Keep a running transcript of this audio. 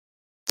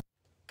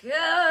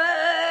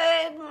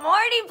Good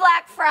morning,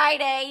 Black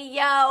Friday,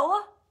 yo.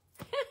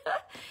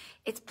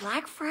 It's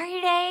Black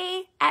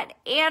Friday at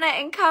Anna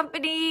and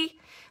Company.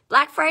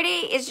 Black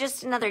Friday is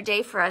just another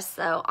day for us,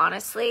 though,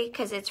 honestly,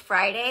 because it's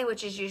Friday,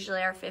 which is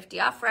usually our 50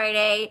 off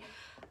Friday.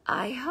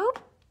 I hope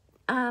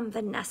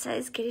Vanessa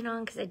is getting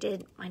on because I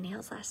did my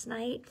nails last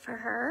night for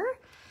her,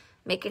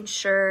 making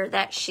sure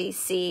that she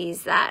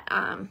sees that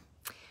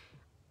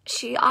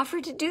she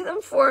offered to do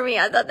them for me.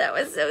 I thought that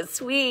was so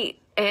sweet.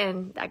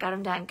 And I got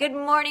them done. Good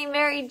morning,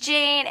 Mary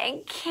Jane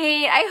and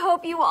Kate. I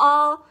hope you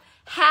all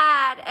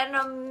had an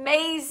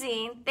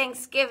amazing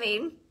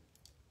Thanksgiving.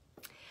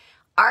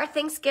 Our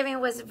Thanksgiving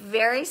was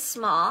very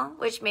small,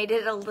 which made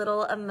it a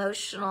little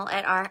emotional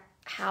at our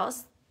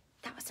house.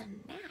 That was a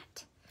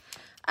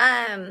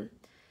gnat.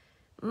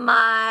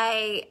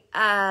 My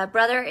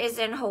brother is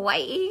in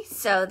Hawaii,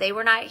 so they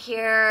were not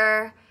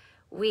here.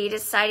 We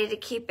decided to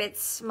keep it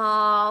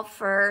small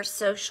for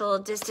social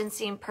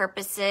distancing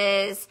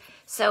purposes.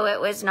 So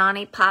it was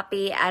Nani,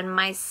 Poppy, and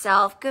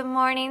myself. Good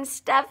morning,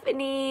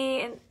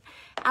 Stephanie and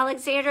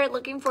Alexander.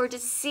 Looking forward to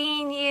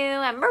seeing you.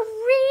 And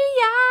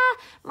Maria,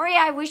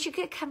 I wish you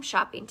could come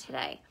shopping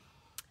today.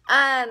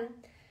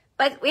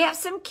 But we have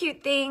some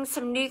cute things,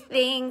 some new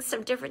things,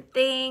 some different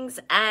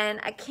things, and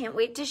I can't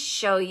wait to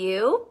show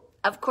you.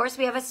 Of course,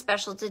 we have a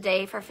special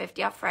today for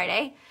 50 off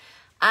Friday.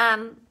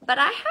 But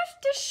I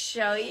have to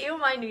show you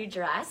my new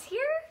dress here.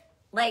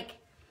 Like,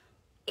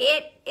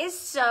 it is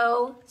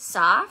so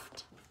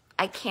soft.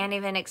 I can't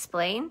even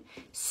explain.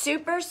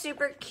 Super,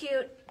 super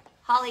cute.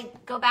 Holly,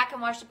 go back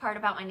and watch the part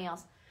about my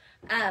nails.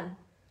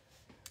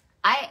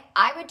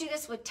 I would do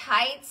this with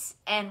tights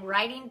and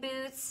riding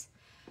boots.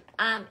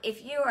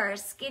 If you are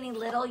skinny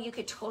little, you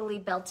could totally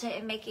belt it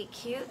and make it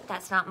cute.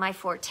 That's not my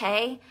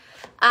forte.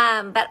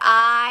 But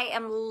I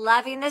am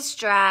loving this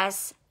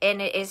dress,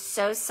 and it is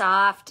so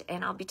soft,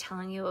 and I'll be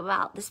telling you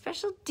about the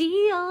special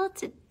deal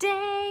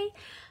today.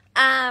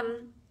 I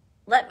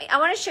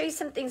want to show you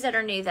some things that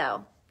are new,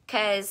 though,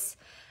 because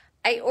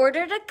I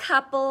ordered a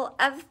couple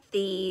of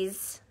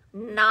these.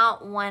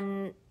 Not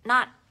wondering.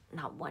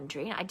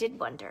 I did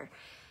wonder.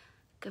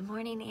 Good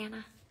morning,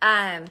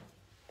 Anna.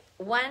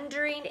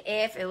 Wondering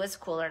if it was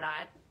cool or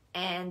not,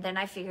 and then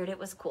I figured it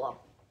was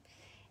cool.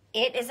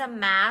 It is a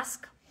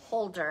mask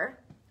holder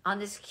on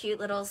this cute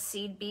little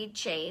seed bead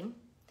chain.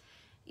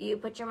 You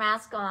put your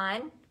mask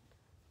on,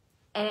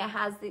 and it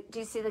has do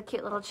you see the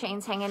cute little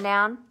chains hanging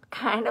down?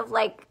 Kind of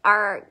like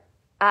our,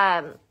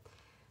 hi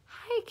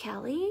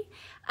Kelly,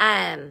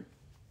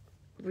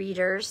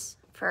 readers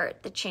for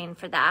the chain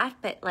for that,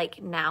 but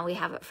like now we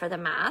have it for the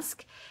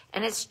mask,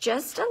 and it's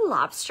just a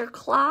lobster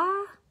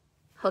claw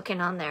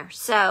hooking on there.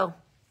 So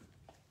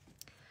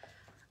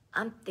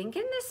I'm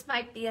thinking this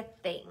might be a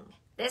thing.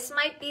 This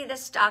might be the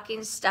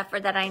stocking stuffer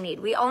that I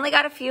need. We only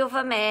got a few of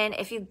them in.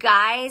 If you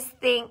guys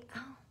think,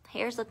 oh,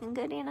 hair's looking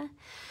good, Anna.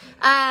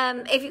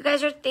 If you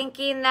guys are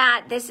thinking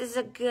that this is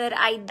a good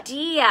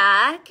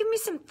idea, give me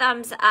some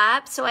thumbs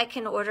up so I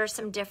can order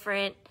some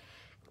different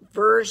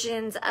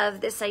versions of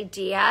this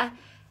idea.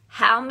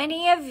 How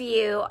many of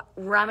you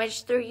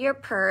rummage through your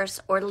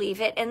purse or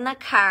leave it in the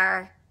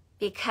car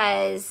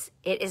because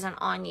it isn't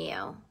on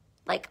you,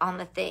 like on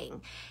the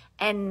thing?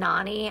 And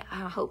Nani,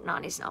 I hope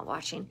Nani's not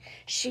watching,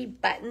 she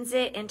buttons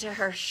it into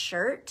her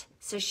shirt,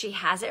 so she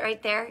has it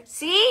right there.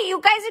 See, you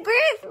guys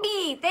agree with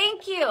me.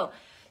 Thank you.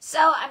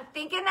 So I'm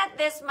thinking that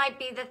this might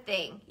be the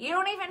thing. You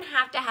don't even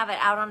have to have it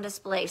out on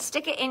display.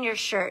 Stick it in your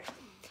shirt.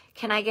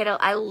 Can I get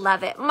I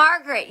love it.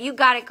 Margaret, you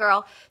got it,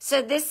 girl. So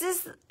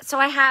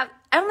I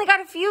only got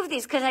a few of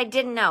these because I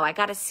didn't know. I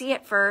got to see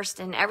it first,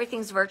 and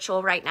everything's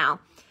virtual right now.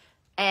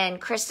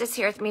 And Krista's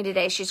here with me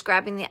today. She's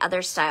grabbing the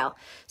other style.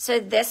 So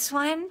this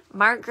one,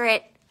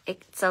 Margaret,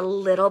 it's a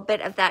little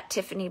bit of that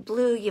Tiffany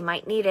blue. You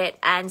might need it.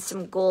 And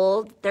some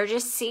gold. They're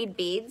just seed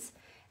beads.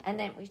 And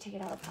then, will you take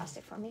it out of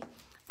plastic for me?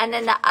 And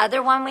then the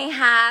other one we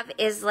have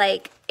is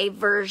like a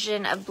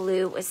version of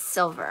blue with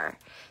silver.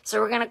 So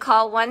we're going to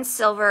call one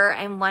silver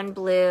and one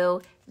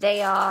blue.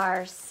 They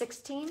are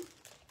 $16.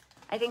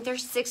 I think they're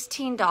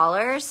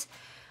 $16.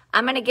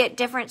 I'm going to get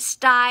different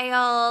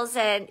styles,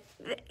 and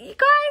you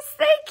guys,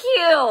 thank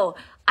you.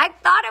 I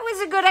thought it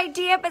was a good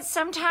idea, but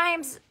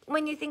sometimes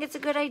when you think it's a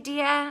good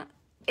idea,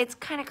 it's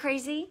kind of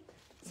crazy.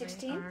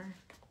 16?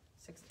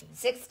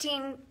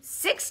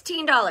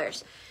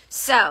 $16.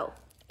 So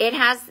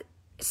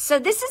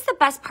this is the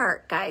best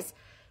part, guys.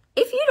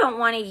 If you don't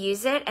want to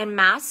use it and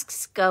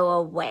masks go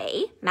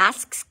away,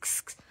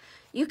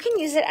 you can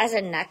use it as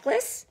a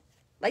necklace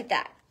like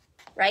that,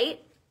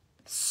 right?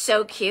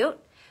 So cute.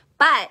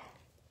 But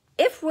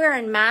if we're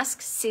in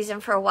mask season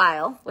for a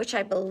while, which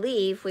I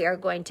believe we are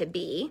going to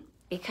be,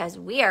 because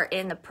we are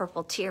in the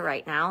purple tier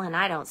right now, and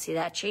I don't see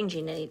that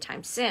changing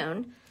anytime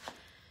soon,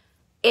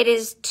 it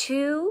is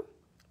 2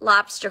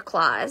 lobster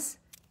claws.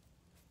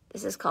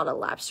 This is called a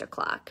lobster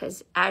claw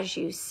because, as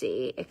you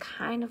see, it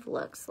kind of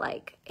looks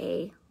like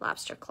a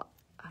lobster claw.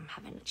 I'm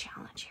having a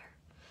challenge here.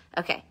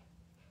 Okay,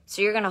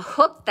 so you're going to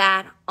hook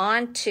that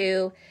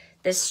onto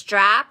the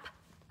strap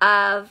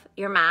of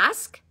your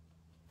mask,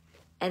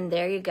 and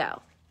there you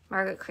go.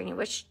 Margaret Creaney,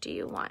 which do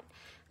you want?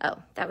 Oh,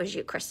 that was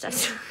you,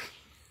 Krista.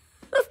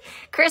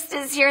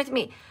 Krista's here with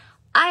me.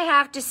 I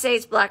have to say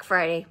it's Black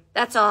Friday.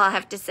 That's all I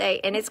have to say.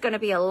 And it's going to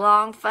be a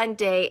long, fun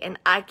day, and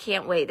I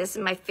can't wait. This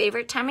is my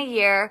favorite time of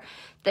year.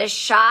 The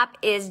shop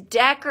is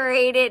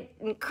decorated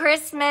in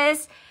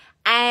Christmas,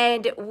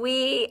 and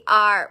we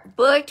are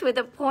booked with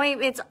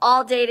appointments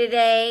all day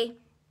today.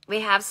 We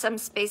have some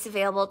space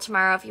available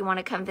tomorrow if you want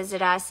to come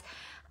visit us.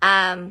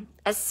 A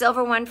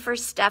silver one for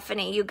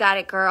Stephanie. You got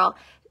it, girl.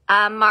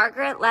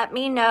 Margaret, let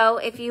me know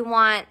if you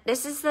want.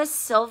 This is the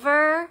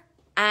silver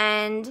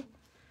and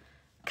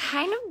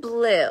kind of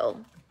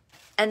blue.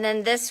 And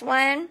then this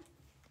one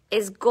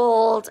is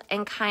gold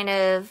and kind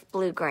of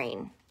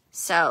blue-green.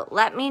 So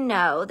let me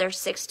know. They're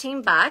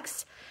 16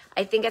 bucks.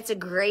 I think it's a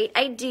great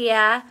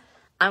idea.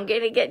 I'm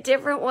going to get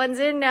different ones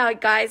in now,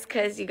 guys,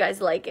 because you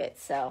guys like it.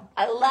 So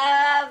I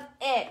love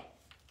it.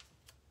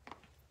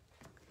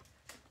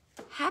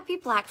 Happy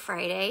Black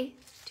Friday.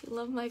 Do you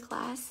love my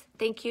glass?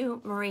 Thank you,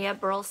 Maria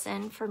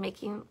Burleson, for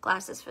making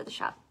glasses for the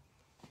shop.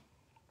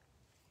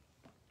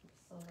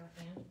 Silver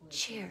and blue.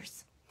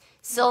 Cheers.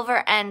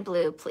 Silver and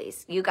blue,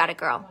 please. You got it,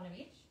 girl. One of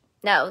each?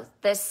 No,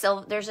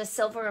 there's a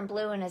silver and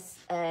blue and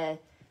a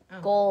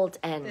gold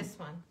and This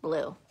one.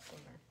 blue.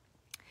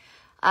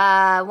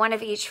 Silver. One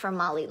of each for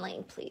Molly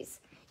Lane, please.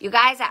 You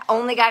guys, I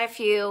only got a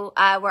few.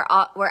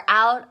 We're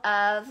out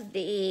of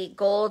the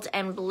gold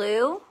and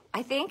blue,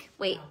 I think.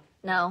 Wait,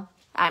 no,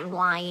 I'm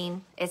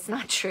lying. It's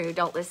not true.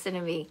 Don't listen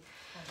to me.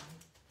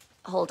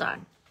 Hold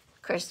on.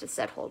 Krista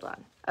said hold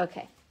on.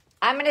 Okay.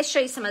 I'm going to show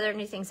you some other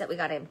new things that we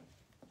got in.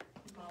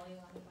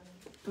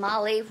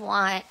 Molly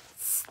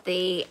wants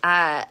the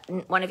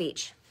one of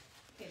each.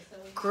 Okay, so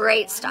we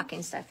Great have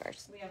stocking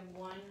stuffers. We have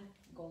one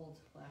gold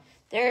left.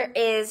 There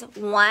is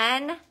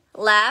one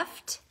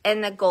left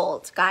in the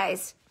gold,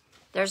 guys.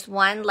 There's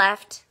one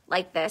left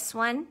like this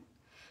one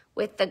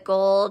with the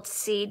gold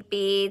seed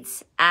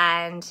beads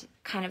and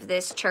kind of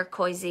this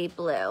turquoisey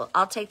blue.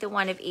 I'll take the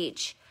one of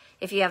each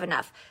if you have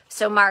enough.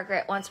 So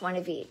Margaret wants one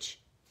of each.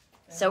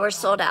 So we're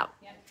sold out,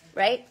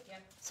 right?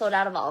 Yep. Sold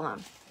out of all of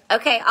them.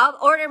 Okay, I'll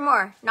order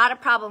more. Not a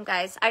problem,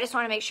 guys. I just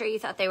want to make sure you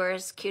thought they were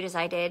as cute as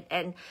I did.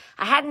 And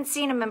I hadn't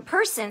seen them in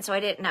person, so I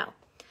didn't know.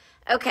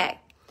 Okay,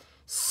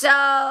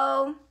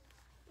 so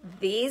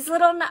these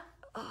little...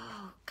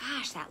 Oh,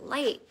 gosh, that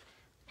light.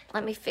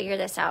 Let me figure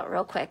this out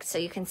real quick so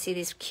you can see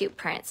these cute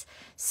prints.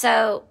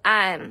 So,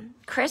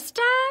 Krista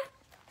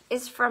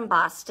is from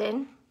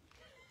Boston.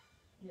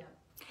 Yeah.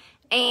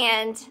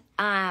 And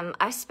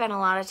I spent a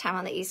lot of time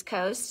on the East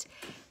Coast.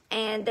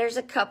 And there's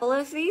a couple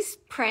of these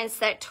prints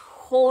that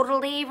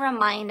totally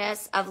remind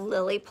us of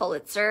Lily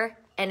Pulitzer.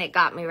 And it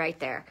got me right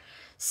there.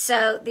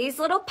 So these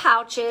little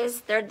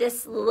pouches, they're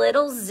this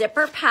little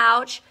zipper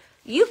pouch.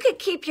 You could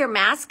keep your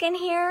mask in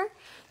here.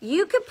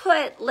 You could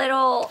put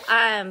little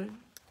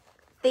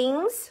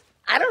things.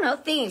 I don't know,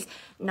 things.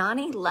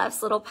 Nani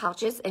loves little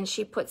pouches, and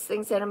she puts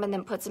things in them and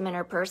then puts them in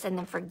her purse and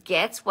then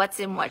forgets what's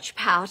in which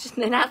pouch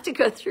and then have to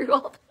go through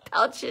all the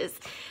pouches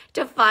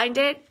to find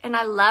it. And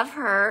I love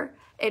her,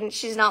 and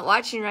she's not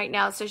watching right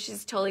now, so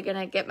she's totally going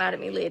to get mad at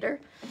me later.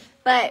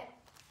 But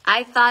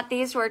I thought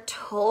these were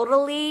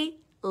totally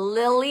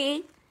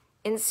Lily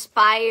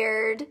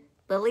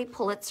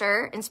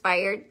Pulitzer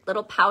inspired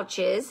little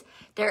pouches.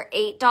 They're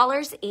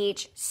 $8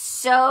 each.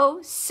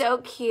 So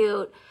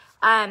cute.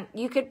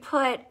 You could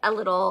put a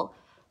little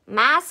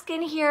mask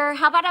in here.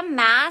 How about a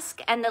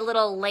mask and the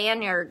little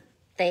lanyard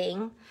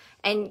thing?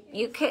 And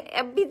you could,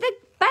 it'd be the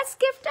best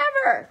gift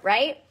ever,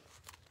 right?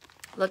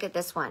 Look at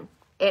this one.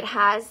 It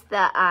has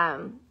the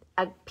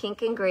a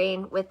pink and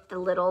green with the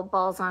little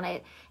balls on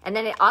it. And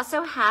then it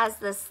also has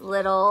this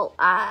little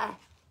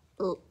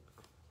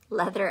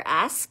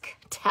leather-esque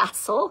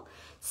tassel.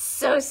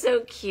 So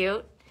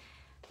cute.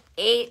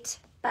 $8.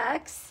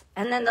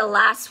 And then the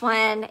last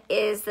one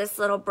is this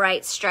little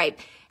bright stripe.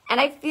 And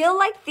I feel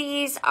like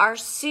these are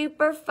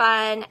super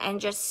fun and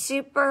just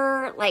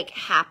super like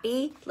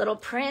happy little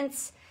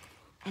prints.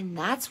 And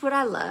that's what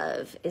I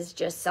love, is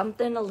just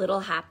something a little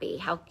happy.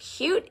 How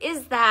cute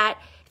is that?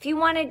 If you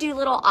want to do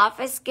little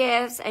office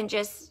gifts and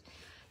just,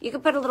 you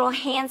could put a little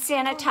hand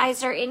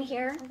sanitizer in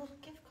here. A little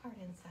gift card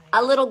inside.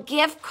 A little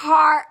gift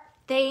card.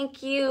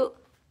 Thank you.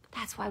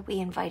 That's why we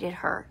invited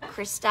her,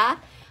 Krista.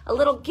 A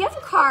little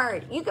gift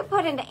card. You could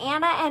put an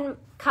Anna and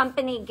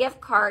Company gift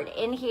card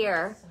in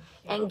here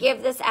and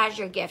give this as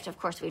your gift. Of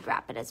course, we'd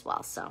wrap it as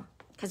well, so,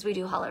 because we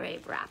do holiday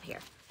wrap here.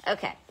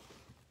 Okay.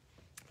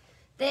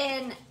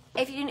 Then,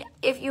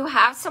 if you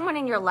have someone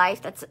in your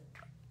life that's,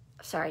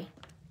 sorry,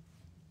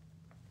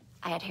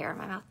 I had hair in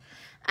my mouth.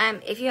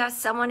 If you have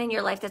someone in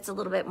your life that's a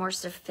little bit more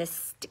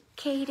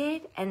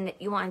sophisticated and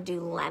you want to do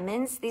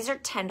lemons, these are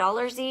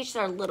 $10 each.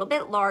 They're a little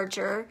bit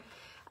larger.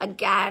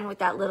 Again, with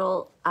that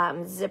little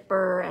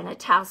zipper and a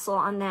tassel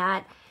on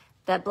that.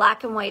 The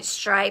black and white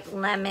stripe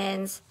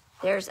lemons.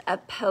 There's a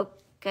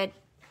polka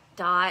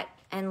dot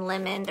and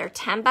lemon. They're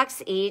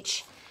 $10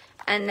 each.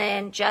 And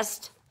then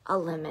just a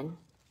lemon.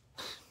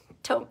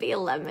 Don't be a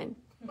lemon.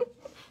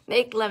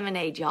 Make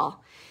lemonade, y'all.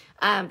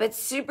 But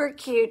super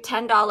cute,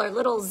 $10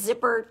 little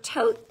zipper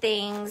tote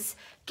things,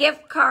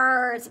 gift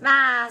cards,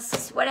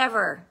 masks,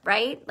 whatever,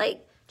 right?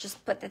 Like,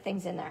 just put the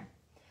things in there.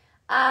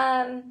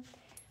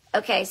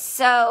 Okay,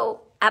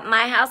 so at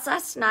my house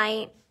last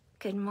night,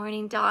 good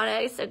morning,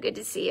 Donna. So good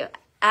to see you.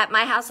 At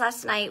my house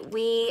last night,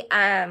 we,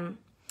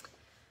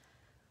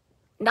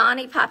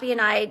 Nani, Poppy,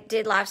 and I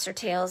did lobster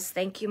tails.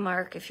 Thank you,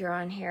 Mark, if you're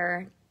on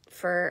here,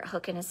 for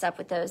hooking us up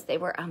with those. They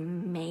were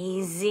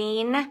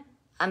amazing,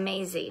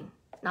 amazing.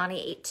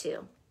 Nani ate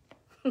two.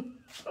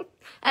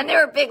 And they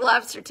were big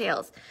lobster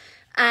tails.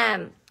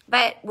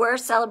 But we're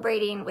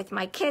celebrating with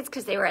my kids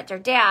because they were at their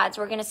dad's.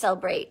 We're going to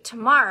celebrate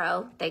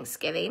tomorrow,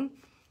 Thanksgiving.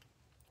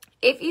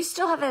 If you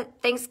still have a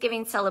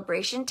Thanksgiving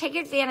celebration, take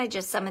advantage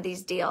of some of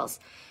these deals.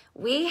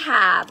 We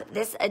have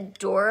this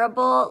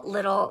adorable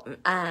little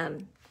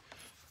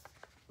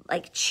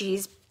like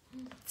cheese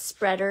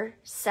spreader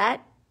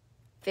set,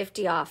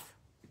 50 off.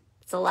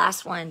 It's the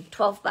last one,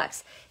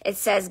 $12. It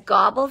says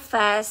Gobble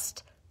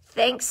Fest,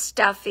 Thanks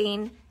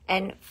Stuffing,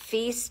 and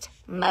Feast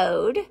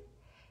Mode.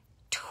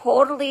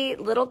 Totally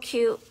little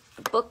cute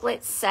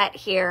booklet set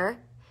here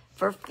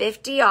for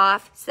 50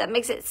 off. So that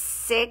makes it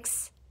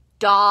 $6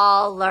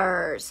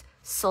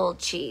 sold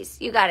cheese.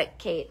 You got it,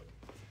 Kate.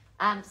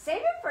 Save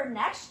it for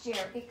next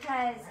year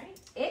because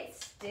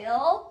it's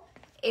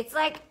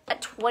like a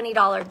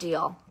 $20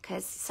 deal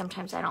because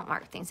sometimes I don't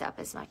mark things up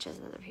as much as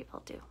other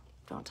people do.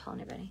 Don't tell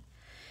anybody.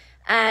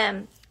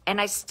 And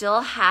I still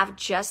have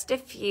just a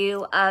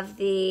few of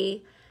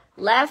the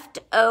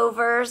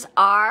leftovers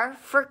are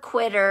for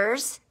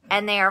quitters,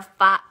 and they are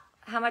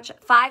how much?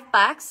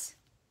 $5.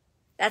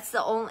 That's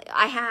the only,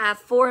 I have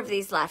 4 of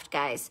these left,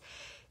 guys.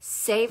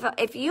 Save,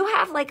 if you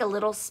have like a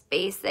little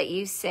space that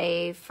you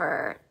save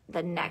for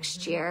the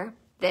next year,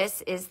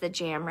 this is the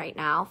jam right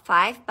now.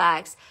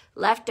 $5.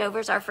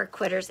 Leftovers are for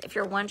quitters. If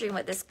you're wondering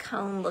what this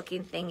cone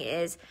looking thing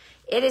is,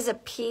 it is a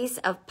piece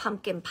of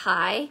pumpkin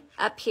pie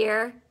up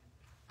here.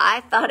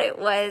 I thought it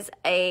was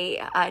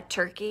a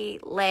turkey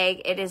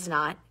leg. It is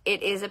not.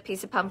 It is a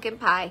piece of pumpkin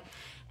pie.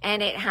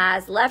 And it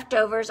has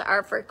leftovers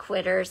are for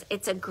quitters.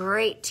 It's a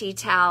great tea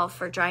towel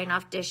for drying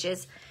off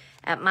dishes.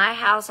 At my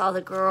house, all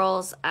the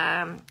girls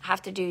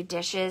have to do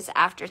dishes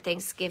after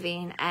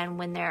Thanksgiving. And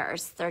when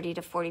there's 30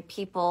 to 40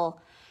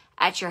 people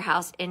at your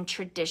house in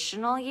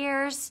traditional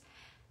years,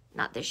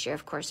 not this year,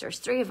 of course, there's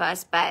 3 of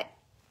us, but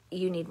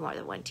you need more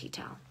than one tea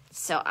towel.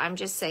 So I'm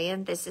just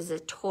saying this is a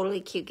totally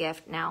cute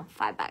gift now,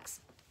 $5.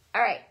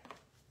 All right.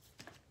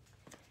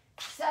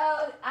 So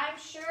I'm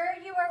sure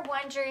you are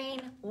wondering,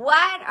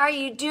 what are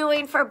you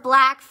doing for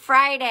Black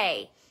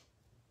Friday?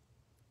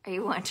 Are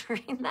you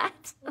wondering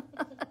that?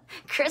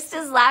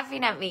 Krista's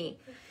laughing at me.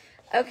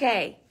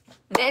 Okay,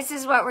 this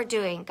is what we're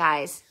doing,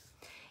 guys.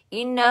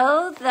 You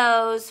know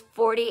those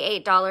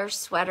 $48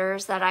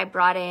 sweaters that I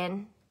brought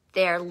in?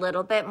 They're a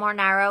little bit more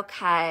narrow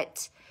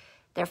cut.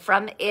 They're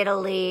from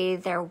Italy.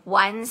 They're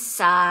one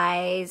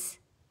size.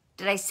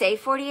 Did I say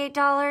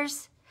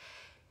 $48?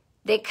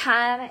 They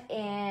come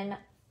in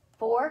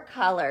 4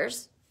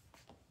 colors.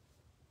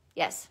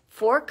 Yes,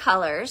 4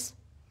 colors.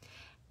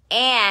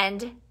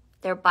 And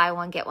they're buy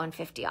one, get one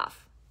 50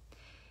 off.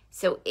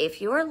 So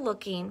if you're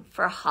looking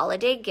for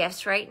holiday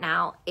gifts right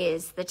now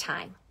is the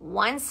time.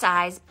 One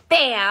size,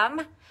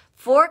 bam,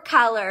 4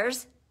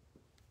 colors,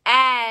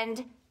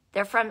 and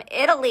they're from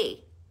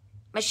Italy.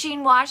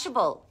 Machine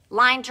washable,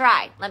 line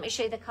dry. Let me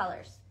show you the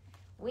colors.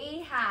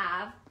 We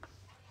have,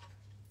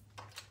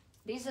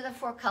 these are the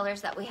 4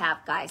 colors that we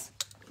have, guys.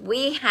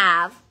 We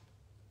have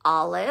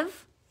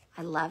olive.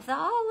 I love the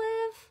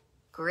olive.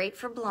 Great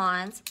for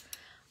blondes.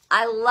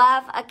 I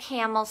love a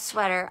camel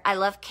sweater. I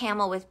love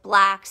camel with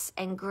blacks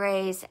and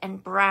grays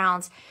and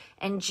browns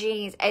and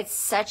jeans. It's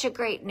such a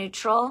great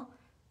neutral.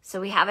 So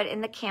we have it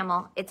in the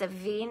camel. It's a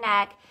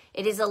V-neck.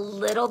 It is a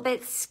little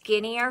bit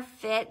skinnier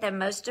fit than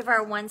most of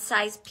our one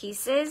size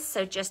pieces.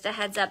 So just a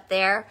heads up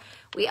there.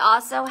 We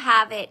also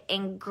have it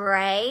in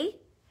gray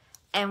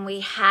and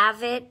we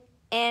have it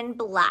in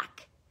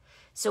black.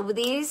 So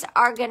these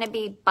are going to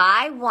be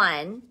buy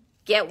one,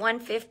 get one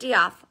 50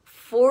 off.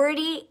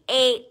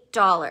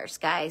 $48,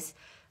 guys.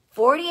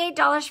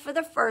 $48 for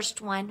the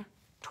first one,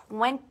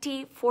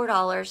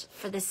 $24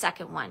 for the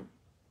second one.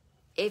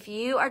 If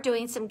you are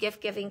doing some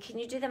gift giving, can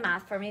you do the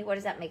math for me? What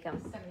does that make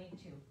them?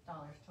 $72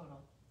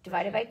 total.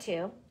 Divided by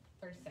 2.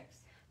 36.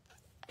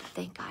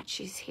 Thank God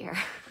she's here.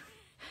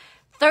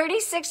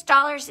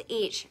 $36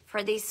 each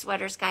for these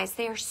sweaters, guys.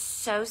 They are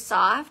so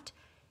soft.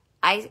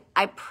 I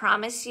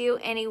promise you,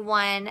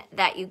 anyone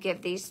that you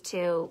give these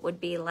to would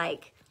be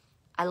like,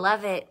 I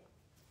love it.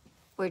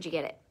 Where'd you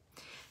get it?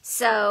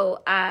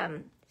 So,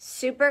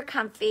 super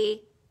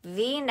comfy,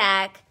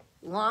 V-neck,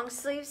 long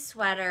sleeve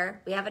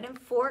sweater. We have it in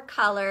 4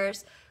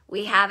 colors.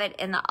 We have it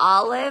in the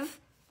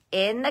olive,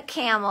 in the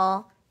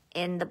camel,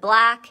 in the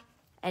black,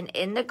 and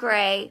in the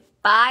gray.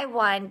 Buy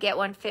one, get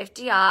one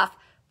 50 off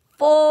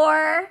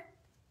for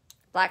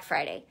Black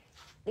Friday.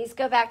 These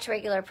go back to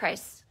regular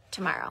price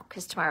tomorrow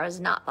because tomorrow is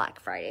not Black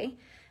Friday.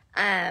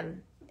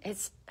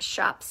 It's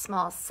Shop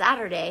Small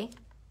Saturday,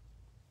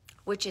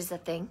 which is a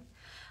thing.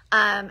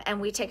 And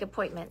we take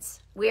appointments.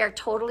 We are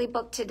totally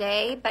booked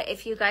today, but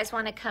if you guys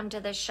want to come to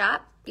the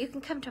shop, you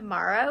can come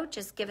tomorrow.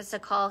 Just give us a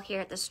call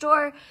here at the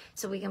store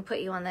so we can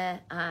put you on the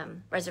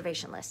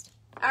reservation list.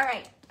 All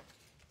right,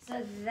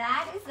 so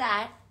that is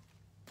that.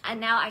 And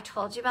now I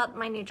told you about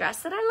my new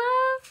dress that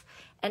I love,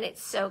 and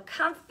it's so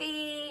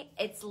comfy,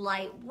 it's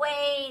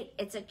lightweight,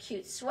 it's a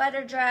cute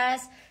sweater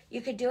dress. You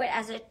could do it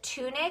as a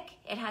tunic.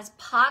 It has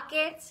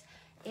pockets,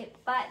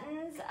 it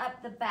buttons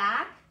up the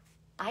back.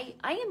 I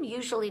am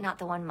usually not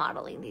the one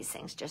modeling these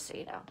things, just so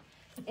you know.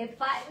 It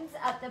buttons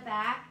up the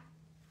back.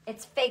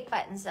 It's fake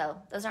buttons though.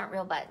 Those aren't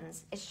real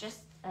buttons. It's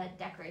just a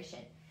decoration.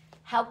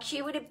 How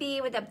cute would it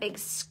be with a big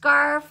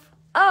scarf?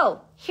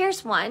 Oh,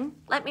 here's one.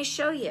 Let me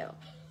show you.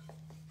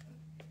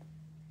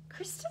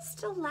 Krista's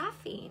still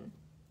laughing.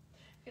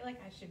 I feel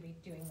like I should be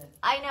doing the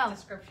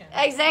description.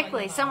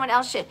 Exactly. Someone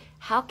else should.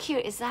 How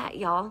cute is that,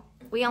 y'all?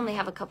 We only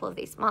have a couple of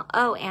these.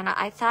 Oh, Anna,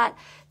 I thought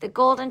the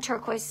gold and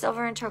turquoise,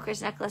 silver and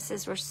turquoise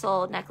necklaces were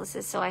sold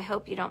necklaces, so I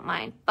hope you don't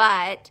mind.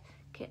 But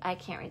I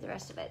can't read the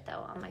rest of it,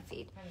 though, on my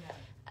feed.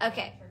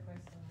 Okay.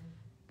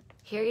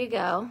 Here you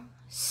go.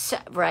 So,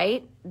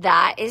 right?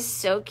 That is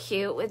so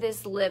cute with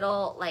this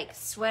little, like,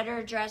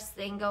 sweater dress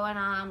thing going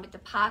on with the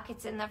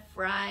pockets in the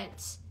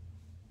front.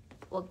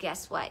 Well,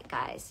 guess what,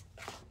 guys?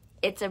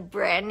 It's a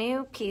brand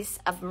new piece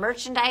of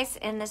merchandise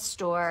in the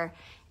store.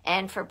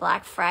 And for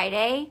Black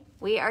Friday,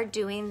 we are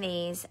doing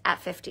these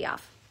at 50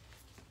 off.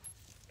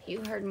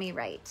 You heard me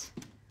right.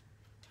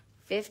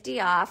 50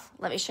 off.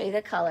 Let me show you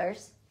the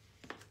colors.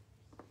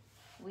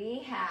 We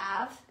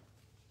have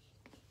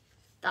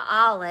the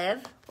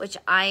olive, which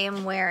I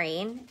am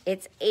wearing.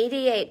 It's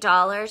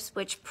 $88,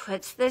 which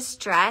puts this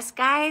dress,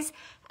 guys,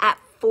 at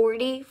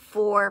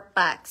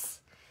 $44.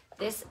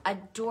 This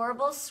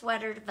adorable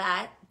sweater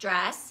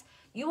dress.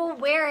 You will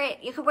wear it.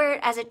 You can wear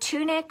it as a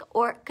tunic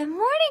or, good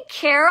morning,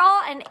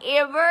 Carol and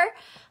Amber.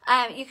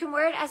 You can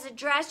wear it as a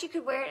dress. You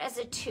could wear it as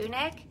a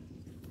tunic.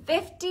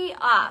 50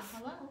 off.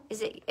 Hello.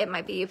 Is it? It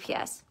might be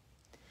UPS.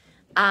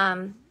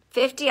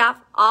 50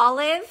 off.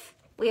 Olive.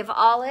 We have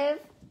olive.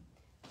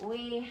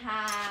 We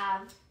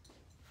have,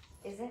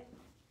 is it?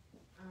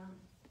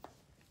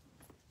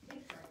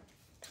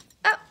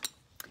 Oh,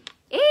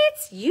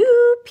 it's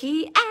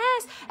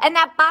UPS. And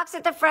that box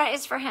at the front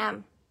is for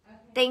him. Okay.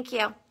 Thank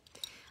you.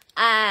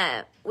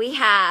 We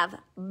have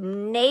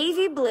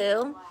navy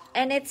blue,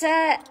 and it's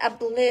a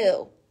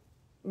blue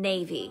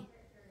navy.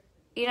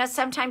 You know,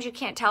 sometimes you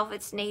can't tell if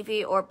it's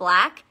navy or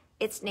black.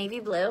 It's navy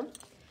blue.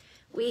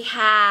 We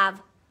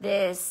have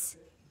this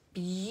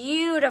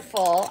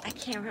beautiful, I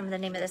can't remember the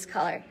name of this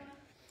color,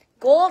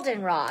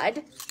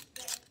 goldenrod.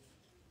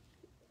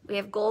 We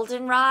have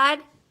goldenrod,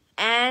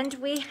 and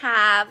we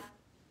have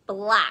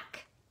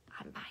black.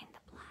 I'm buying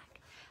the black.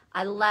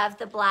 I love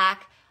the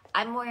black.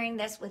 I'm wearing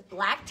this with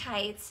black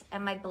tights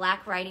and my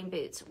black riding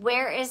boots.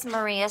 Where is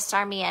Maria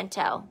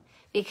Sarmiento?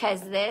 Because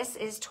this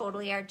is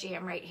totally our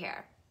jam right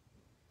here.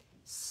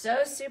 So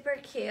super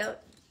cute.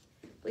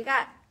 We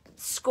got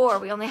score.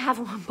 We only have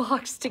one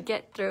box to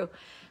get through,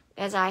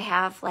 as I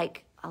have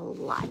like a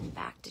lot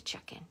back to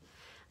check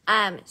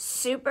in.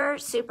 Super,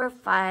 super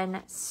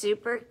fun,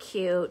 super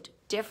cute,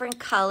 different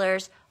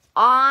colors,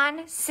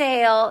 on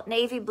sale,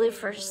 navy blue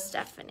for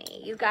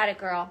Stephanie. You got it,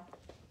 girl.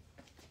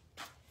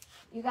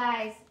 You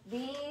guys,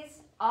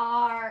 these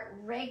are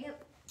regular.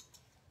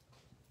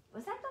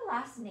 Was that the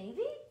last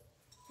navy?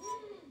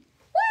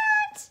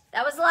 What?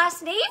 That was the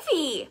last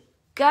navy.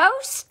 Go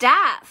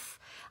Steph.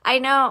 I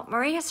know,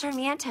 Maria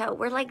Sarmiento,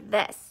 we're like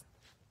this.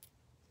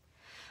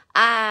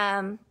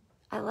 I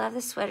love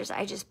the sweaters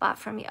I just bought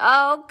from you.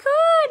 Oh,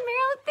 good,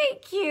 Marilyn,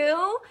 thank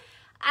you.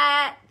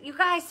 You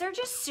guys, they're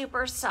just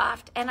super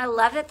soft, and I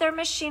love that they're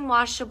machine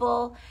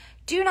washable.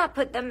 Do not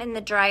put them in the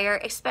dryer,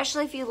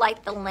 especially if you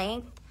like the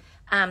length.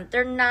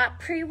 They're not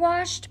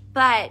pre-washed,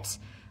 but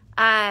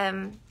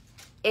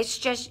it's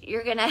just,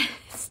 you're gonna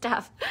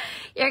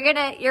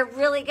you're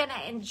really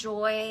gonna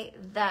enjoy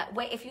the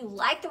way. If you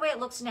like the way it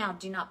looks now,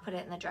 do not put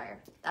it in the dryer.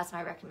 That's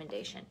my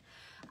recommendation.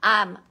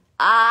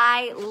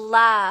 I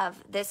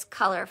love this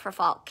color for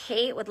fall.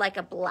 Kate would like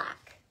a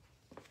black.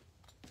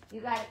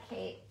 You got it,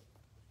 Kate.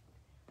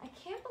 I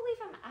can't believe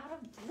I'm out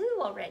of blue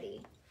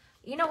already.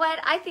 You know what?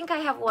 I think I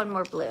have one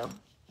more blue.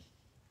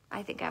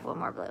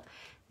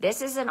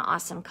 This is an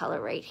awesome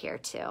color right here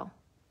too.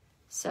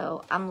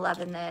 So I'm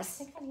loving this.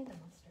 I think I need the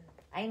mustard.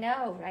 I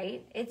know,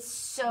 right? It's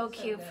so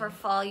cute for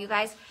fall, you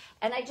guys.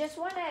 And I just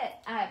want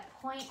to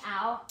point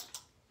out,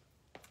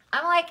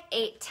 I'm like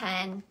 8,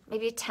 10,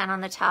 maybe 10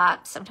 on the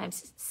top,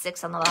 sometimes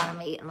 6 on the bottom,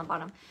 8 on the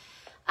bottom.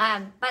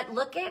 But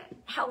look at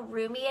how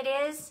roomy it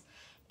is.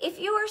 If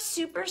you are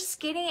super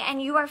skinny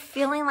and you are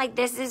feeling like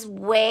this is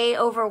way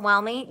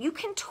overwhelming, you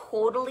can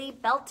totally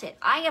belt it.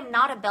 I am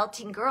not a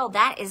belting girl.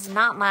 That is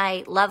not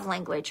my love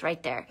language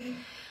right there.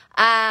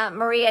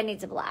 Maria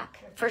needs a black.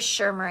 For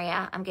sure,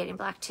 Maria. I'm getting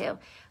black too.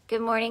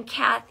 Good morning,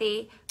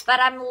 Kathy. But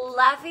I'm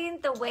loving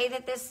the way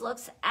that this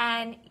looks.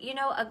 And, you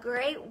know, a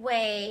great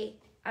way,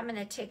 I'm going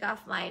to take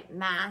off my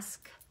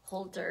mask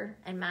holder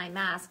and my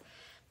mask.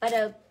 But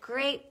a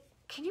great,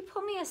 can you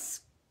pull me a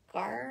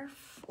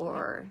scarf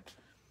or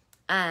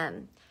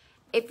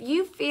if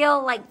you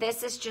feel like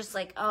this is just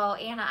like, oh,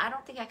 Anna, I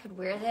don't think I could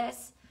wear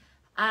this.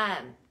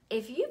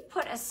 If you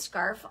put a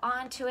scarf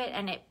onto it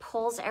and it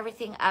pulls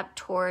everything up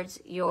towards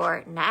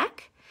your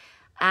neck,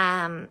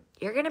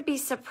 you're going to be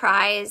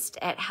surprised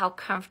at how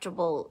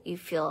comfortable you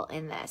feel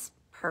in this.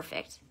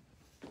 Perfect.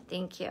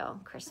 Thank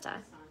you, Krista.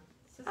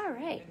 All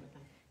right.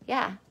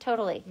 Yeah,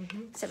 totally.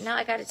 Except now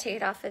I got to take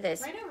it off of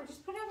this. Right over,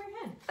 just put it over your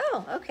head.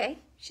 Oh, okay.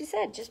 She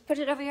said, just put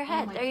it over your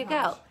head. Oh my there you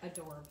gosh, go.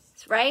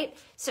 Adorbs. Right?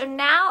 So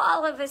now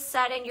all of a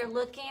sudden you're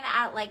looking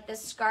at like the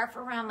scarf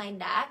around my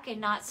neck and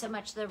not so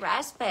much the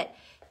rest, but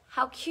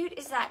how cute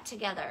is that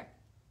together?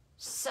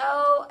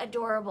 So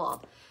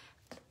adorable.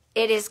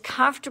 It is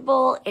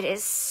comfortable. It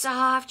is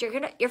soft.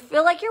 You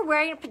feel like you're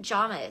wearing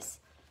pajamas.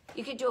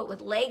 You could do it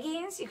with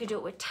leggings. You could do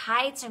it with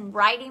tights and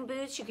riding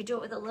boots. You could do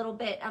it with a little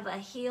bit of a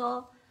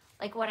heel,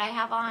 like what I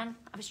have on.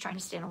 I was trying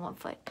to stand on one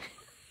foot.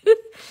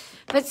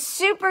 But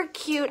super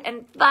cute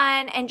and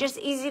fun and just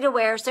easy to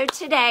wear. So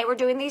today we're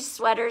doing these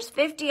sweaters,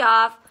 50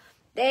 off.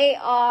 They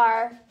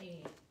are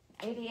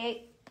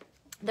 88.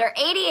 They're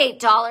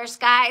 $88,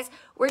 guys.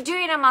 We're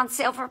doing them on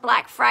sale for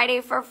Black Friday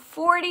for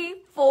 $44.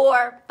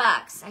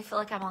 I feel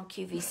like I'm on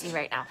QVC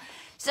right now.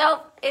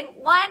 So in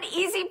one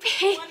easy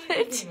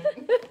payment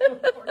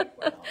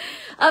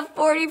of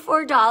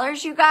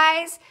 $44, you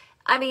guys.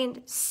 I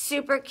mean,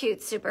 super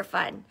cute, super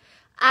fun.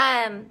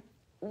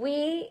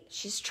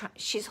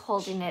 She's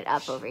holding it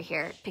up over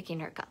here, picking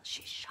her color.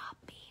 She's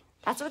shopping.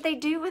 That's what they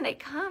do when they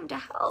come to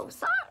help.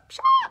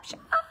 Shop.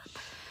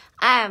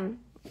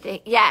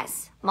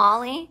 Yes,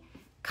 Molly,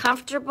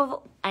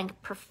 comfortable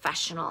and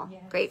professional.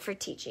 Yes. Great for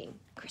teaching.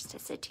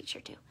 Krista's a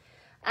teacher too.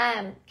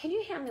 Can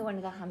you hand me one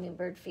of the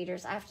hummingbird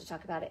feeders? I have to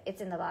talk about it.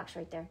 It's in the box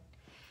right there.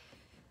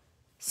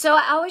 So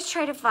I always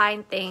try to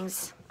find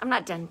things. I'm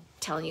not done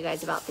telling you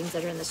guys about things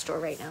that are in the store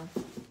right now.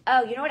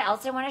 Oh, you know what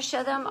else I want to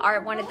show them?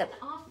 Are one of the...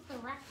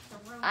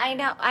 I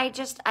know.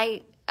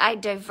 I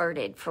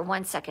diverted for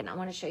 1 second. I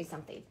want to show you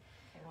something.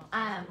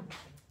 And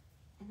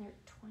they're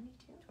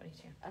 22?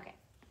 22. Okay.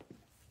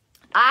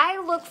 I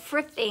look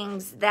for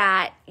things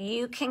that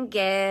you can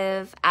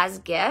give as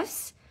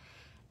gifts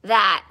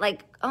that,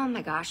 like, oh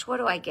my gosh, what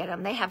do I get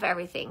them? They have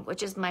everything,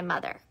 which is my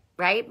mother,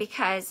 right?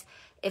 Because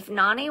if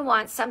Nani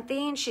wants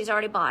something, she's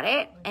already bought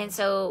it. And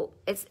so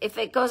if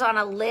it goes on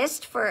a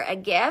list for a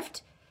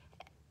gift,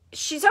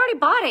 she's already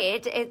bought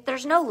it.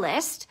 There's no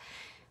list.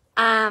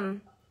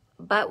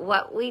 But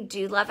what we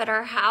do love at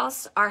our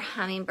house are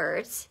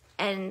hummingbirds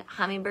and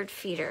hummingbird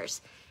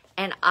feeders.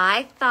 And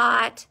I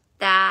thought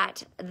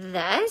that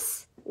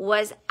this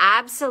was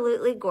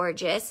absolutely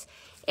gorgeous.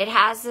 It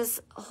has this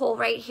hole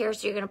right here,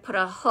 so you're going to put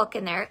a hook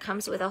in there. It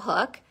comes with a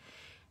hook.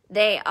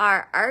 They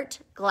are art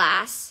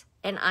glass,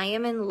 and I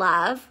am in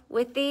love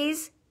with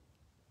these.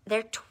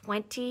 They're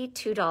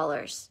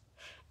 $22.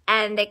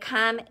 And they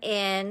come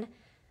in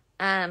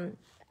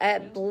a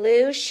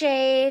blue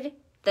shade,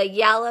 the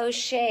yellow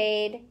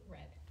shade,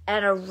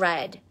 and a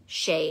red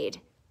shade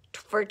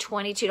for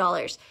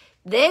 $22.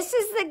 This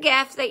is the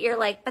gift that you're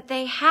like, but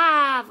they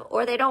have,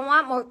 or they don't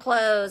want more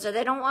clothes, or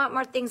they don't want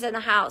more things in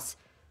the house.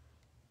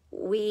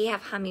 We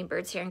have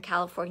hummingbirds here in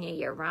California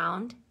year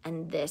round,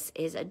 and this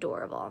is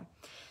adorable.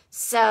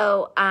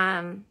 So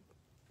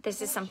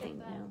this is something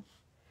new.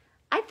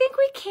 I think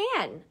we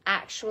can,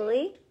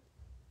 actually.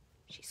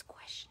 She's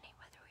questioning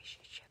whether we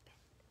should ship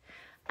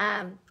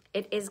it.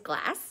 It is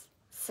glass.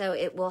 So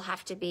it will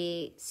have to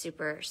be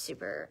super,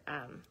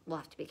 we'll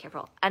have to be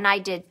careful. And I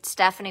did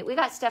Stephanie. We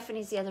got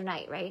Stephanie's the other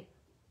night, right?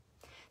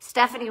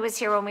 Stephanie was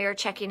here when we were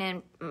checking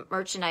in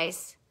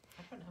merchandise.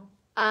 I don't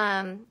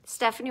know.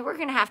 Stephanie, we're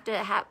going to have,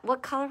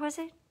 what color was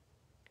it?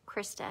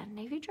 Krista,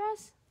 navy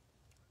dress?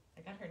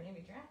 I got her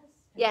navy dress.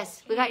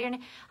 Yes, we got your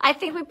name. I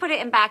think we put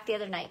it in back the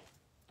other night.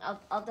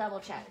 I'll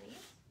double check.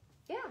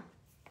 Yeah.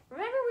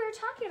 Remember we were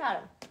talking about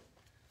them.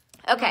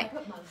 Okay.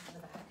 Put mugs in the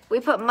back. We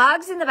put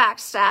mugs in the back,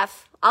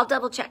 Steph. I'll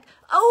double check.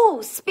 Oh,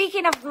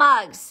 speaking of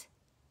mugs,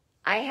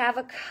 I have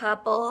a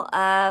couple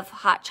of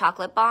hot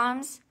chocolate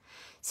bombs.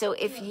 So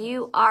if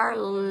you are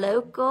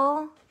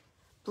local,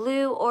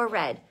 blue or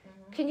red,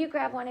 can you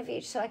grab one of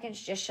each so I can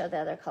just show the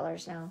other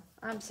colors now?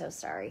 I'm so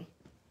sorry.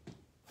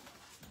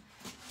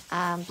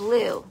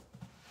 Blue,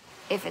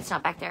 if it's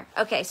not back there.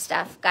 Okay,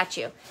 Steph, got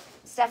you.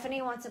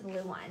 Stephanie wants a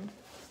blue one.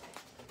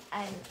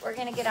 And we're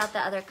going to get out the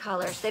other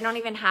colors. They don't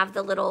even have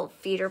the little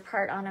feeder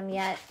part on them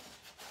yet.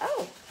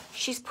 Oh,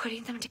 she's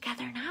putting them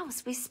together now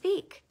as we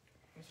speak.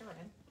 Here's your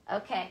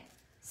red. Okay,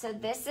 so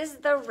this is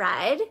the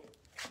red.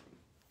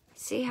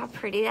 See how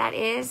pretty that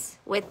is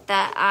with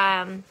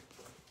the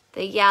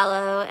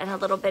yellow and a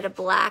little bit of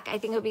black. I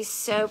think it would be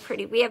so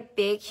pretty. We have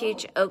big,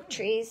 huge oak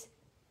trees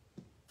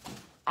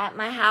at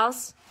my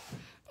house.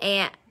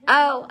 And,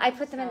 oh, I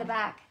put them in the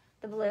back,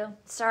 the blue.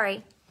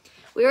 Sorry.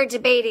 We were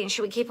debating,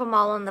 should we keep them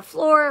all on the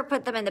floor or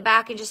put them in the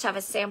back and just have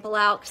a sample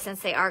out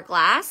since they are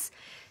glass?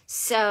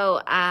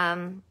 So,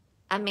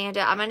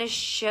 Amanda, I'm going to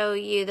show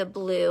you the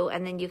blue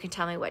and then you can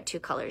tell me what two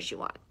colors you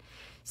want.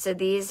 So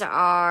these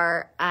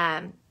are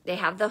they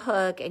have the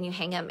hook and you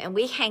hang them, and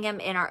we hang them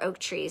in our oak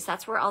trees.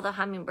 That's where all the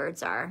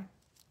hummingbirds are.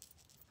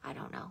 I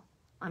don't know.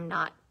 I'm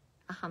not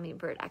a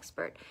hummingbird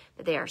expert,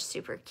 but they are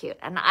super cute.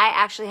 And I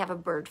actually have a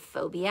bird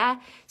phobia.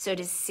 So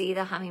to see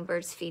the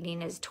hummingbirds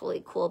feeding is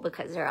totally cool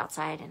because they're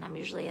outside and I'm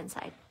usually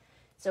inside.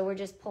 So we're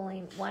just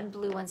pulling one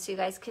blue one so you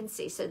guys can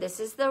see. So this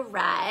is the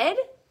red.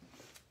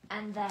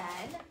 And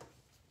then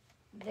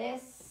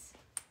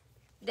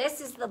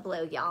this is the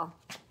blue, y'all.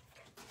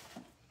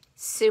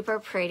 Super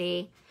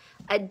pretty.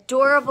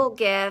 Adorable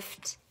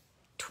gift.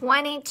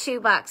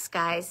 $22,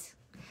 guys.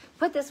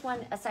 Put this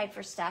one aside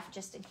for Steph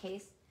just in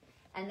case.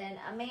 And then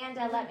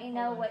Amanda, let me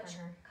know which.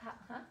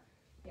 Huh?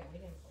 Yeah, we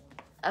didn't pull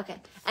one. Okay.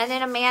 And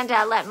then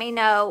Amanda, let me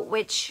know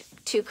which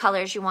 2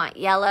 colors you want: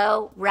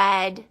 yellow,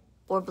 red,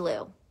 or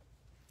blue.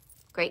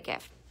 Great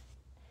gift.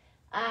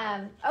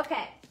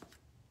 Okay.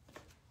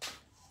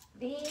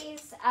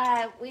 These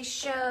we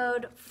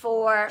showed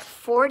for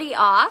 40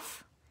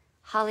 off.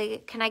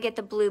 Holly, can I get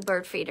the blue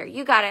bird feeder?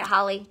 You got it,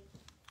 Holly.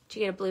 Did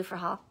you get a blue for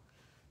Hall?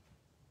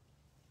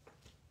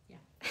 Yeah.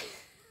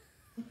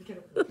 Get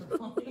a blue for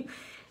Molly.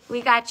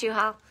 We got you,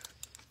 Hall.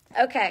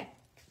 Okay.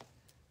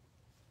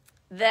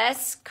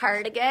 This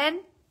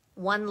cardigan,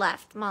 one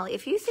left. Molly,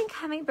 if you think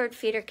hummingbird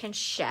feeder can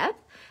ship,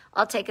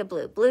 I'll take a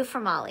blue. Blue for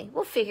Molly.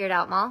 We'll figure it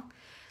out, Molly.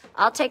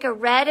 I'll take a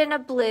red and a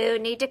blue.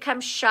 Need to come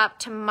shop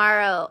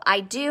tomorrow. I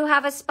do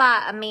have a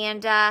spot,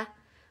 Amanda.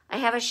 I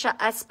have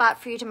a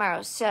spot for you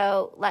tomorrow,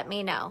 so let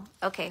me know.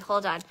 Okay,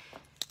 hold on.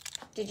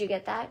 Did you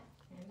get that?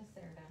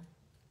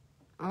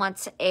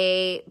 Wants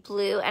a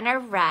blue and a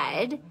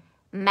red.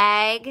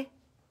 Meg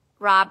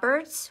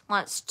Roberts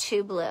wants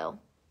 2 blue.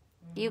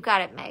 You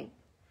got it, Meg.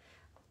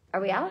 Are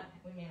we out?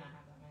 We may not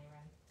have that many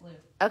red. Blue.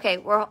 Okay,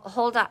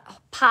 hold on.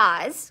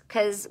 Pause,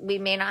 because we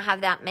may not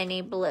have that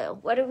many blue.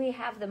 What do we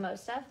have the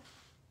most of?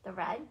 The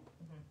red?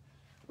 Mm-hmm.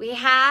 We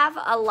have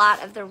a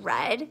lot of the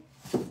red.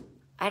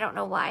 I don't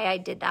know why I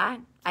did that.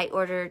 I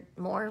ordered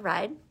more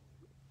red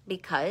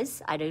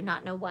because I do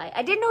not know why.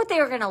 I didn't know what they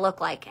were going to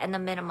look like, and the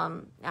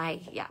minimum,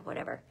 yeah,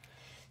 whatever.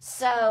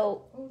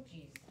 So. Oh,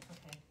 geez.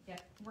 Okay. Yeah,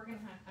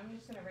 I'm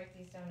just going to write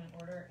these down in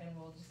order, and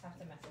we'll just have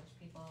to message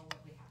people what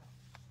we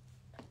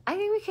have. I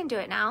think we can do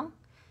it now.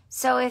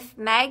 So if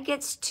Meg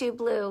gets 2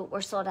 blue,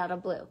 we're sold out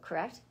of blue,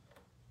 correct?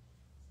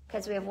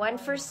 Because we have one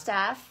for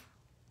Steph.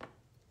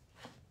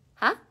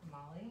 Huh?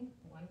 Molly,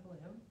 1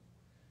 blue.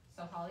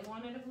 So Holly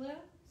wanted a blue.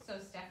 So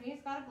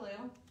Stephanie's got a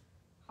blue.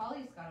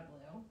 Holly's got a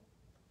blue.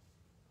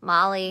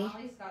 Molly's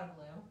got a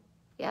blue.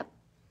 Yep.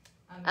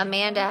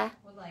 Amanda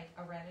would like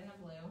a red and a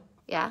blue.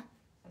 Yeah.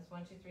 That's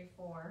 1, 2, 3,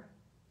 4.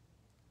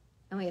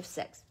 And we have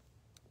 6.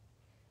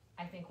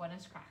 I think one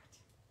is cracked.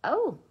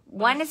 Oh,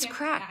 one is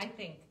cracked. I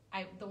think.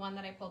 The one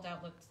that I pulled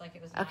out looked like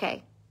it was.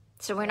 Okay.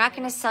 So we're not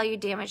going to sell you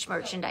damaged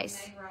merchandise.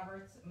 So Meg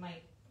Roberts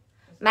might.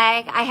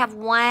 Meg, I have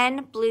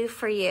 1 blue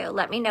for you.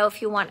 Let me know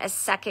if you want a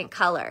second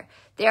color.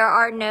 There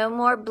are no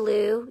more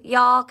blue,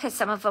 y'all, because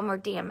some of them were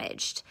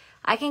damaged.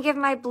 I can give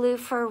my blue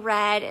for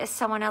red if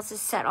someone else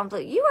is set on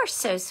blue. You are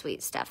so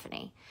sweet,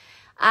 Stephanie.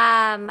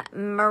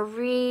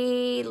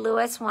 Marie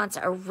Lewis wants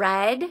a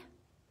red.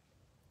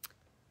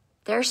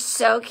 They're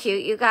so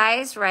cute, you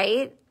guys,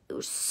 right?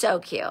 So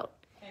cute.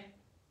 Okay.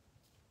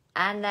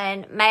 And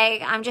then,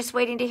 Meg, I'm just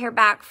waiting to hear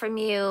back from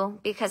you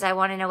because I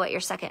want to know what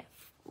your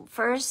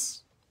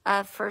first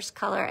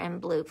color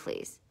and blue,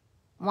 please.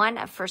 1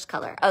 of first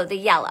color. Oh, the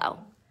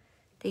yellow.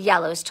 The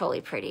yellow is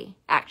totally pretty.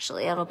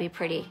 Actually, it'll be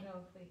pretty.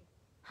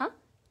 Huh?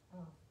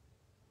 Oh.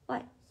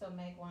 What? So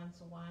Meg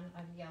wants 1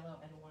 of yellow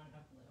and 1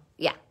 of blue.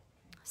 Yeah.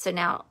 So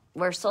now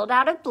we're sold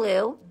out of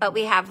blue, but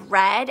we have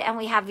red and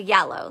we have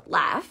yellow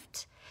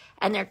left.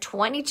 And they're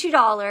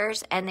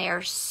 $22 and they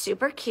are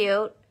super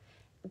cute.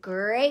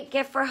 Great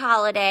gift for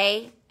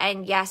holiday.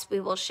 And yes, we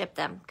will ship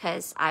them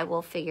because I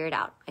will figure it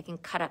out. I can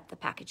cut up the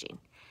packaging.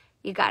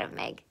 You got it,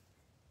 Meg.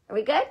 Are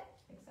we good? I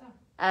think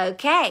so.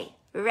 Okay.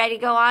 Ready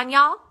to go on,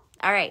 y'all?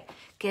 All right.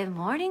 Good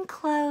morning,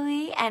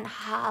 Chloe and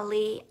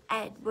Holly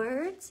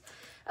Edwards.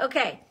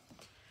 Okay.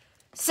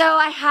 So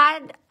I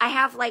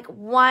have like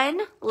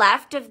 1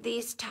 left of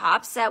these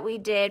tops that we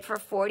did for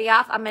 40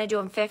 off. I'm going to do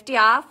them 50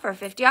 off for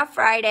 50 off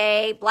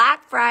Friday,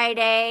 Black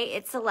Friday.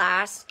 It's the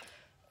last.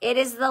 It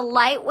is the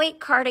lightweight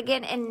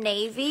cardigan in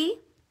navy.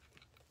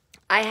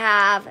 I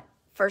have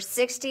for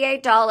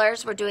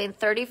 $68. We're doing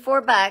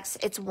 $34.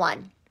 It's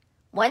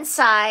one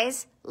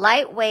size,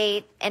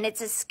 lightweight, and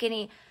it's a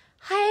skinny.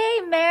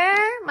 Hey,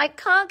 Mare, my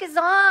conch is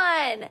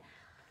on.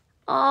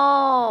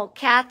 Oh,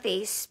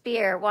 Kathy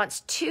Spear wants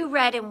 2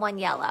 red and 1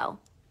 yellow.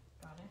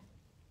 Got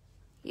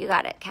it. You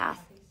got it,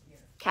 Kath.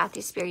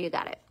 Kathy Spear, you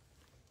got it.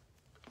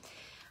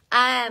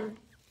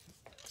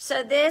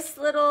 So this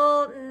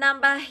little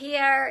number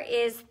here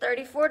is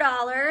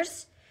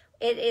 $34.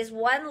 It is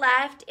 1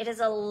 left. It is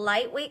a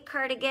lightweight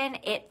cardigan.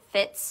 It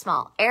fits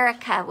small.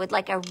 Erica would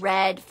like a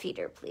red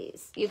feeder,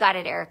 please. You got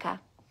it, Erica.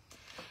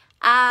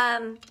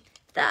 The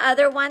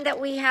other one that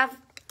we have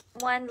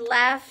 1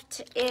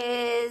 left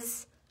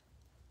is,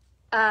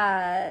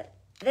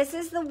 this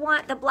is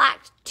the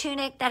black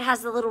tunic that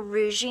has the little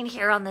rouging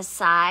here on the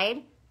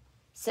side.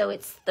 So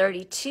it's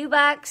 32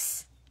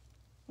 bucks,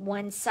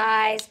 one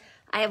size.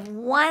 I have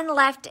one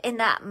left in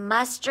that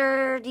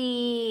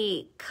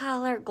mustardy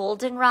color,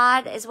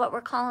 goldenrod is what we're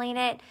calling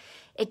it.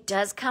 It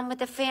does come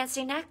with a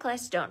fancy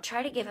necklace. Don't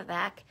try to give it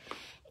back.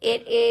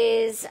 It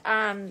is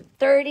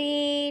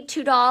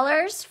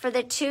 $32 for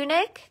the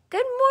tunic.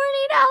 Good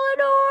morning,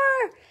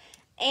 Eleanor.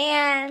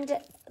 And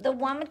the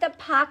one with the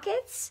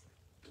pockets,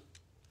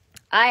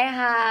 I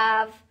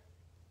have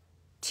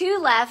two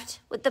left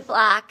with the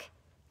black,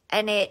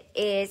 and they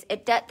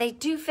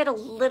do fit a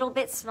little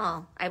bit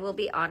small, I will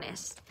be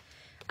honest.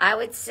 I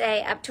would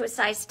say up to a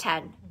size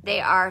 10.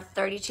 They are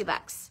 32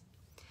 bucks.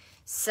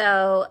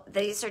 So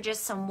these are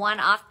just some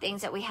one-off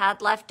things that we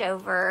had left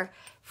over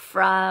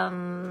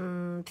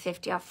from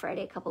 50 Off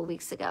Friday a couple of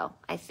weeks ago,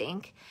 I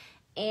think.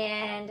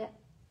 And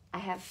I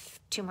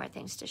have two more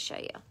things to show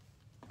you.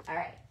 All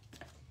right.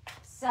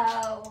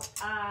 So,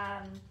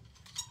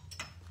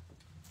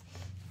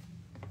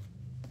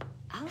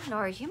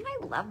 Eleanor, you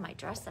might love my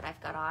dress that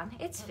I've got on.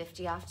 It's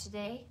 50 off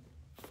today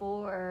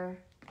for,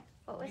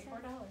 what was it? $44.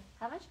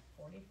 How much?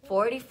 44.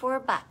 44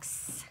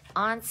 bucks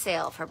on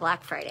sale for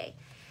Black Friday.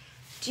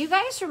 Do you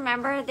guys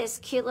remember this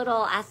cute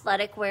little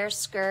athletic wear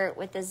skirt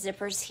with the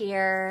zippers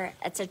here?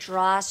 It's a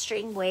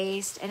drawstring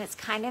waist, and it's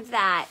kind of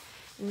that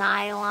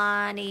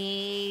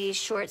nylon-y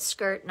short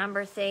skirt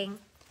number thing.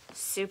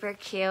 Super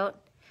cute.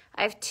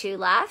 I have two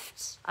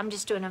left. I'm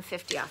just doing them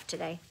 50 off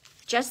today.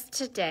 Just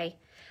today.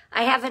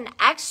 I have an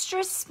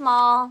extra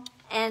small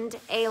and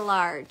a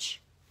large.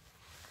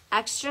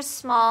 Extra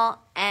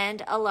small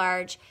and a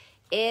large.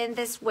 In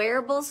this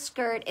wearable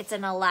skirt, it's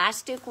an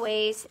elastic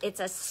waist. It's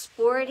a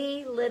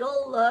sporty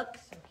little look.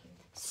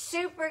 So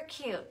cute. Super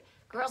cute.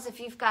 Girls,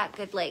 if you've got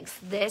good legs,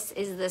 this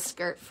is the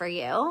skirt for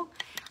you.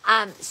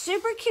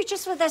 Super cute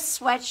just with a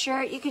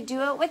sweatshirt. You could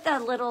do it with a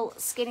little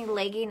skinny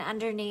legging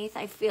underneath.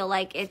 I feel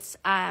like it's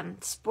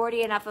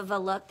sporty enough of a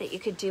look that you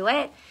could do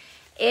it.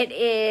 It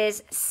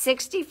is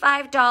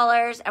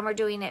 $65 and we're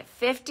doing it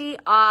 50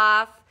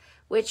 off,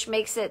 which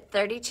makes it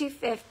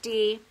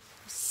 $32.50.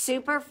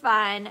 Super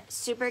fun,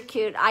 super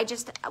cute.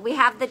 We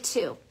have the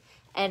two,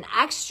 an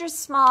extra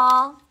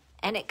small,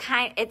 and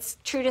it's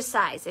true to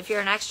size. If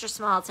you're an extra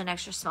small, it's an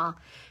extra small,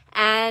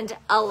 and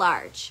a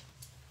large.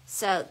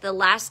 So the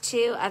last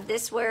two of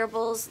this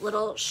wearables,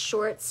 little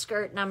short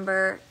skirt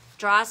number,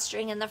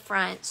 drawstring in the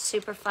front,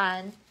 super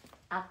fun,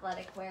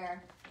 athletic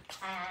wear.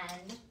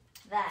 And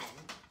then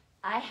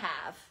I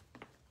have,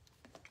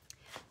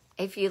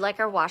 if you like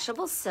our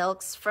washable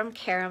silks from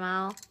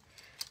Caramel,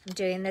 I'm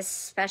doing this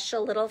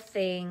special little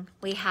thing.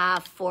 We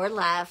have 4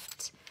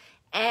 left,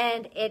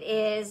 and it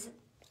is,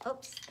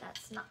 oops,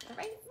 that's not the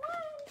right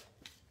one.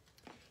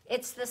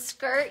 It's the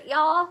skirt,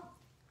 y'all.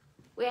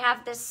 We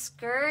have this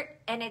skirt,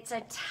 and it's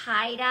a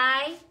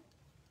tie-dye,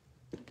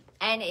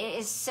 and it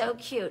is so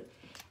cute.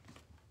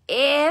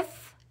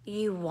 If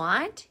you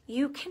want,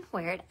 you can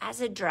wear it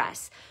as a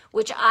dress,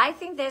 which I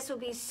think this would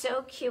be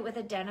so cute with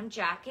a denim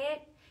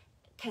jacket,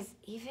 because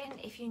even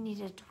if you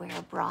needed to wear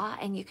a bra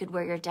and you could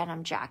wear your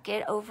denim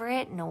jacket over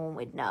it, no one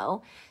would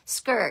know.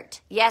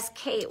 Skirt. Yes,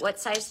 Kate, what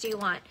size do you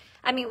want?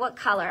 I mean, what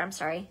color? I'm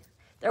sorry.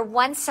 They're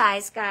one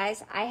size,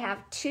 guys. I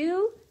have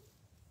 2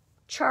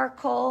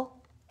 charcoal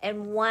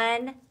and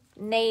 1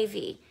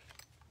 navy.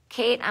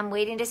 Kate, I'm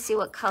waiting to see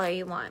what color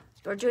you want.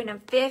 We're doing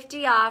them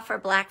 50 off for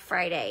Black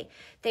Friday.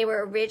 They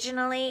were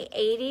originally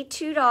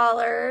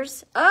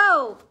 $82.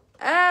 Oh,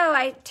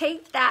 I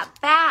take that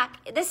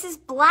back. This is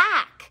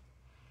black.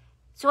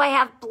 So I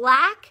have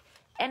black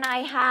and I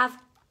have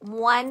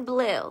 1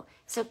 blue.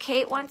 So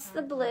Kate wants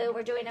the blue.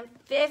 We're doing them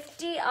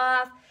 50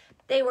 off.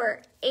 They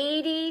were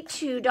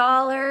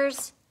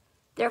 $82.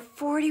 They're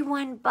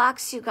 41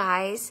 bucks, you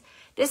guys.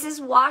 This is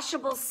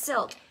washable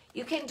silk.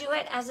 You can do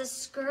it as a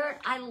skirt.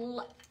 I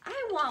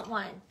want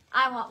one.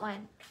 I want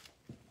one.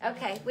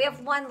 Okay, we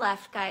have 1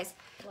 left, guys.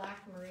 Black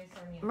Maria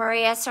Sarmiento.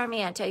 Maria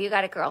Sarmiento. You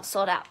got it, girl.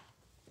 Sold out.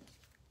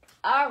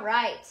 All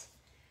right.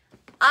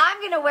 I'm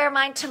going to wear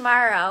mine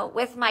tomorrow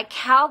with my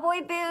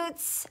cowboy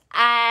boots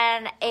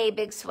and a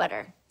big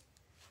sweater.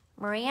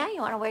 Maria,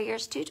 you want to wear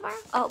yours too tomorrow?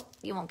 Oh,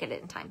 you won't get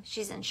it in time.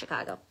 She's in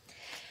Chicago.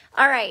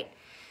 All right.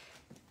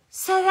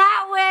 So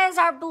that was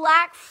our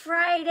Black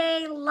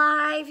Friday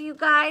live, you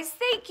guys.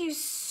 Thank you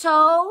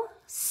so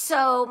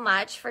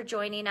much for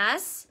joining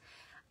us.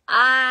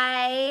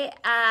 I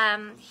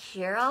am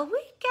here all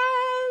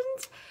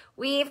weekend.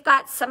 We've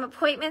got some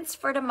appointments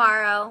for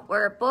tomorrow.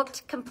 We're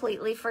booked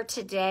completely for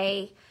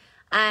today.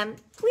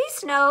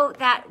 Please know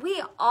that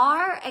we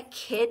are a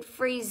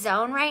kid-free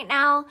zone right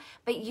now,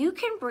 but you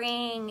can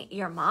bring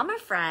your mama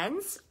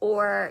friends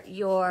or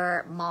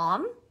your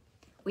mom.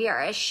 We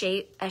are a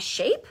safe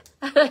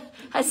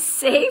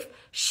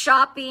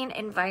shopping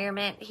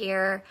environment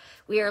here.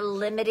 We are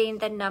limiting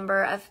the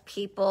number of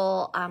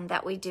people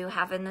that we do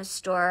have in the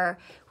store.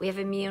 We have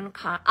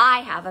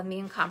I have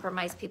immune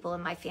compromised people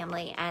in my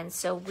family, and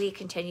so we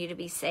continue to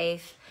be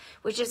safe,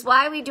 which is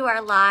why we do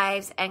our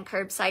lives and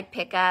curbside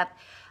pickup.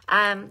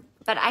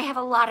 But I have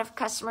a lot of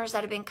customers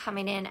that have been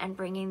coming in and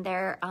bringing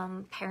their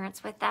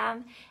parents with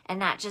them,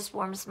 and that just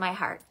warms my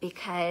heart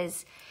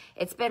because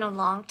it's been a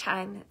long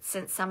time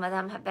since some of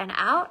them have been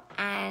out,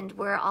 and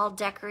we're all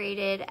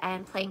decorated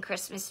and playing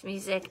Christmas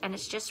music, and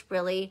it's just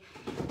really,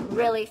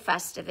 really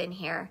festive in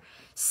here.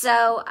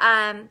 So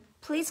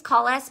please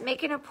call us,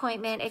 make an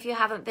appointment if you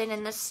haven't been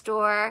in the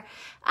store.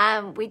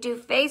 We do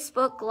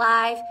Facebook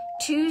Live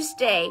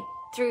Tuesday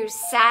through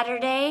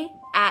Saturday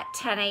at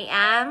 10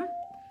 a.m.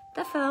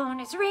 The phone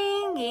is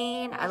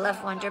ringing. I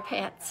love Wonder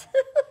Pants.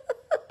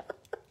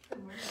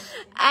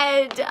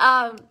 And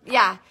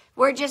yeah,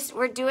 we're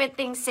doing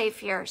things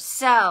safe here.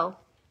 So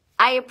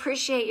I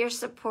appreciate your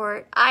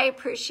support. I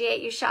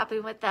appreciate you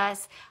shopping with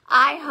us.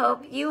 I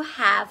hope you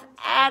have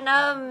an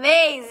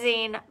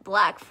amazing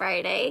Black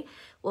Friday.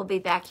 We'll be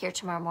back here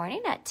tomorrow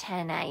morning at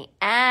 10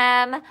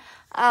 a.m.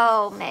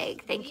 Oh,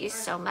 Meg, thank you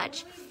so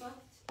much.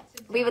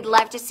 We would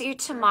love to see you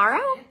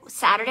tomorrow.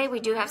 Saturday, we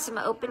do have some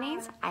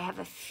openings. I have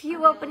a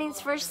few openings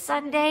for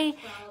Sunday,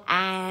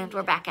 and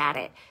we're back at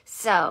it.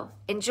 So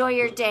enjoy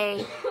your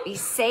day. Be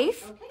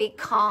safe, be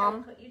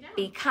calm,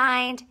 be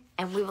kind,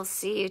 and we will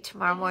see you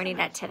tomorrow morning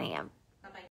at 10 a.m.